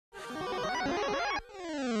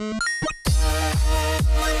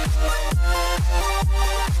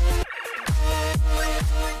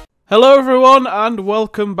Hello everyone and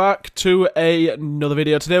welcome back to another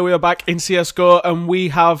video. Today we are back in CSGO and we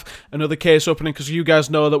have another case opening because you guys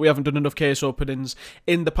know that we haven't done enough case openings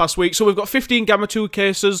in the past week. So we've got 15 Gamma 2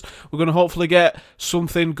 cases. We're going to hopefully get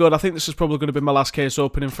something good. I think this is probably going to be my last case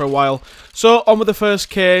opening for a while. So on with the first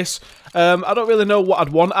case. I don't really know what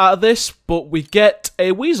I'd want out of this, but we get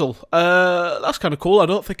a weasel. That's kind of cool. I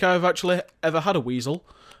don't think I've actually ever had a weasel.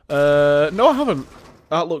 No, I haven't.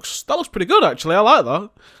 That looks pretty good actually. I like that.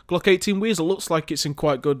 Glock 18 Weasel looks like it's in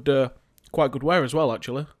quite good wear as well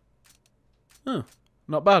actually. Huh,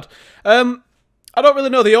 not bad. I don't really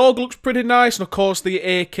know. The AUG looks pretty nice, and of course the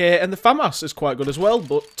AK and the FAMAS is quite good as well.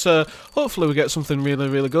 But hopefully we get something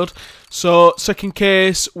really good. So second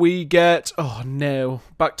case we get. Oh no,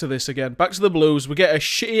 back to this again. Back to the blues. We get a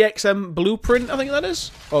shitty XM blueprint. I think that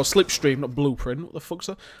is. Oh, slipstream, not blueprint. What the fuck's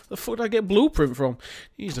that? The fuck did I get blueprint from?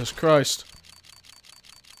 Jesus Christ.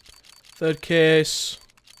 Third case.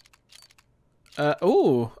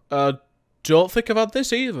 Don't think I've had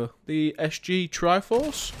this either. The SG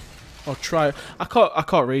Triforce or I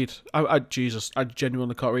can't read. Jesus, I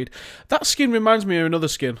genuinely can't read. That skin reminds me of another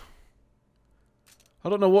skin. I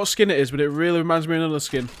don't know what skin it is, but it really reminds me of another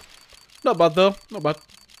skin. Not bad though. Not bad.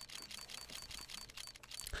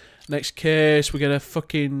 Next case, we get a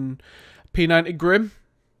fucking P90 Grim.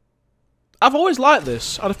 I've always liked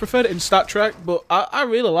this. I'd have preferred it in Stat Track, but I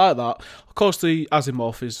really like that. Of course, the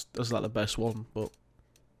Asimov is like the best one, but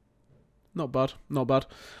not bad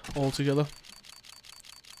altogether.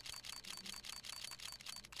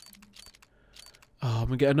 Oh,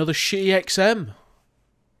 we get another shitty XM.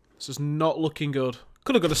 This is not looking good.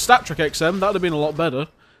 Could have got a Stat Track XM. That'd have been a lot better,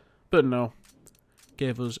 but no.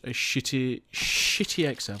 Gave us a shitty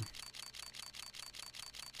XM.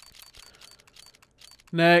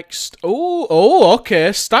 Next. Oh,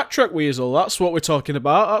 okay. Stat Track Weasel. That's what we're talking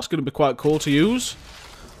about. That's going to be quite cool to use.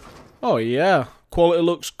 Oh, yeah. Quality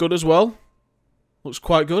looks good as well. Looks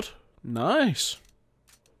quite good. Nice.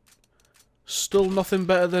 Still nothing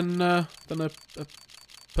better than a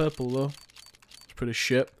purple, though. It's pretty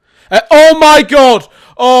shit. Oh, my God!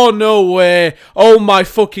 Oh, no way. Oh, my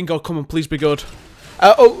fucking God. Come on, please be good.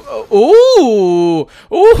 Ooh,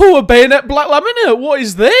 a bayonet black laminate. What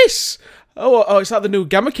is this? Oh, it's like the new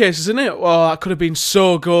Gamma case, isn't it? Oh, that could have been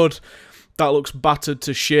so good. That looks battered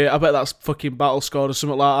to shit. I bet that's fucking battle scored or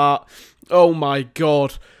something like that. Oh my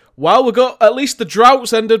God. Well, we got at least the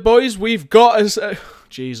drought's ended, boys. We've got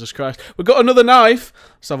Jesus Christ. We've got another knife.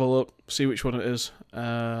 Let's have a look. See which one it is.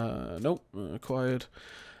 Nope. Acquired.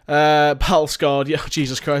 Battle scored. Yeah,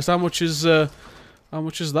 Jesus Christ. How much is that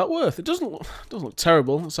worth? It doesn't look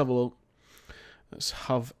terrible. Let's have a look. Let's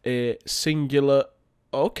have a singular.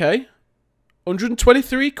 Okay.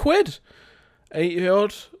 123 quid. 80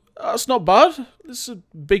 odd. That's not bad. This is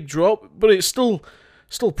a big drop, but it's still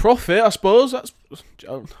profit, I suppose. I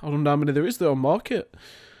don't know how many there is there on market.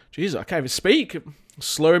 Jesus, I can't even speak. I'm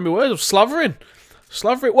slurring my words. I'm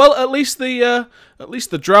slavering. Well, at least the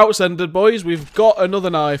drought's ended, boys. We've got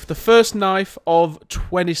another knife. The first knife of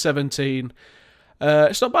 2017.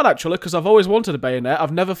 It's not bad actually, because I've always wanted a bayonet.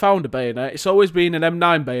 I've never found a bayonet. It's always been an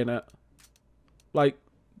M9 bayonet. Like,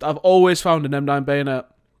 I've always found an M9 bayonet.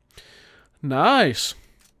 Nice.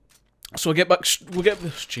 So we'll get back.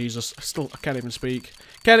 Jesus, I can't even speak.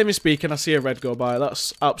 Can't even speak, and I see a red go by.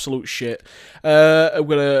 That's absolute shit. I've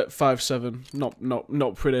got a 5.7.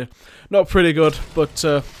 Not pretty good.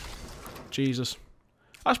 But Jesus,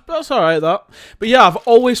 that's all right. That. But yeah, I've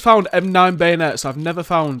always found M9 bayonets. I've never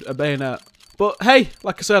found a bayonet. But hey,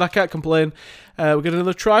 like I said, I can't complain. We get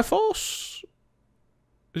another Triforce.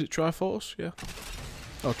 Is it Triforce? Yeah.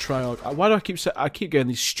 Oh, Triog. Why do I keep getting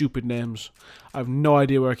these stupid names? I have no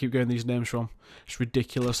idea where I keep getting these names from. It's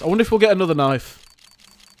ridiculous. I wonder if we'll get another knife.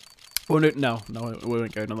 No, we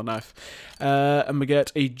won't get another knife. And we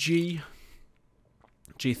get a G30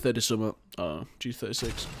 something. Oh,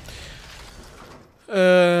 G36.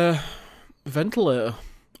 Ventilator.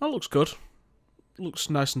 That looks good.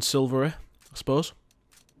 Looks nice and silvery, I suppose.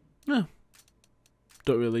 Yeah.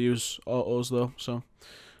 Don't really use autos though, so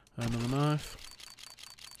another knife.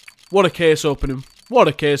 What a case opening. What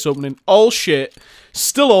a case opening. All shit.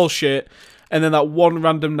 Still all shit. And then that one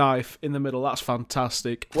random knife in the middle. That's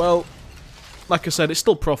fantastic. Well, like I said, it's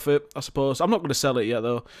still profit, I suppose. I'm not going to sell it yet,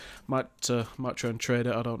 though. Might try and trade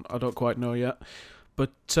it. I don't quite know yet.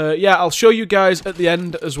 But, yeah, I'll show you guys at the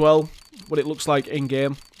end as well what it looks like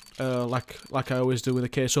in-game. Like I always do with the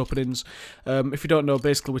case openings. If you don't know,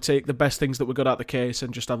 basically we take the best things that we got out the case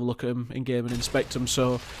and just have a look at them in game and inspect them.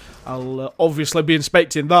 So I'll obviously be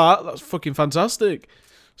inspecting that. That's fucking fantastic.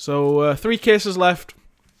 So 3 cases left.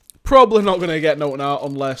 Probably not going to get noted out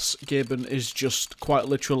unless Gaben is just quite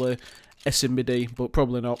literally SMBD, but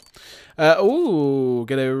probably not. Ooh,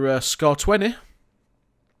 get a score 20.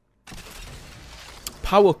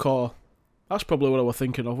 Power Core. That's probably what I was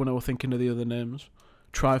thinking of when I was thinking of the other names.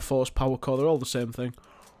 Triforce, Power Core, they're all the same thing.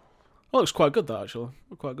 That looks quite good, that, actually.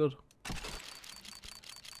 Quite good.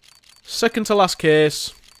 Second to last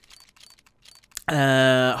case.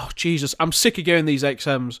 Oh, Jesus. I'm sick of getting these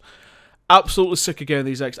XMs. Absolutely sick of getting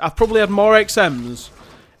these XMs. I've probably had more XMs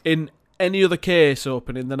in any other case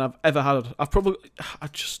opening than I've ever had. I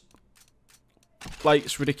just... Like,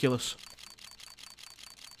 it's ridiculous.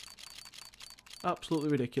 Absolutely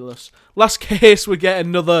ridiculous. Last case, we get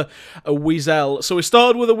another Weasel. So we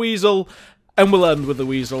started with a Weasel, and we'll end with a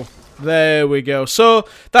Weasel. There we go. So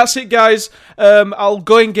that's it, guys. I'll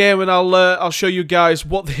go in game and I'll show you guys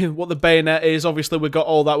what the bayonet is. Obviously, we've got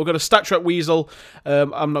all that. We've got a Stat Track Weasel.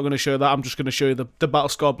 I'm not going to show that. I'm just going to show you the Battle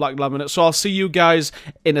Score Black Laminate. So I'll see you guys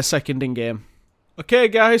in a second in game. Okay,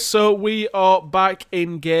 guys, so we are back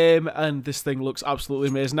in game, and this thing looks absolutely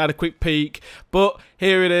amazing. I had a quick peek, but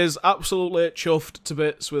here it is, absolutely chuffed to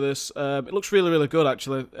bits with this. It looks really, really good,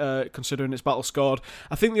 actually, considering it's battle scored.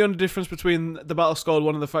 I think the only difference between the battle scored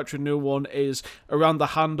one and the factory new one is around the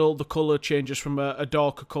handle. The colour changes from a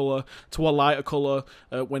darker colour to a lighter colour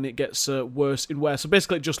when it gets worse in wear. So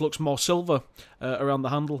basically, it just looks more silver around the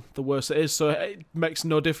handle, the worse it is. So it makes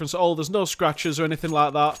no difference at all. There's no scratches or anything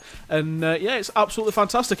like that, and yeah, it's absolutely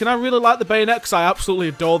fantastic. And I really like the bayonet because I absolutely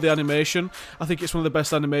adore the animation. I think it's one of the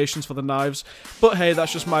best animations for the knives. But hey,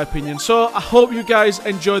 that's just my opinion. So I hope you guys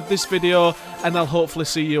enjoyed this video, and I'll hopefully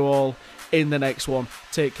see you all in the next one.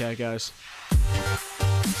 Take care, guys.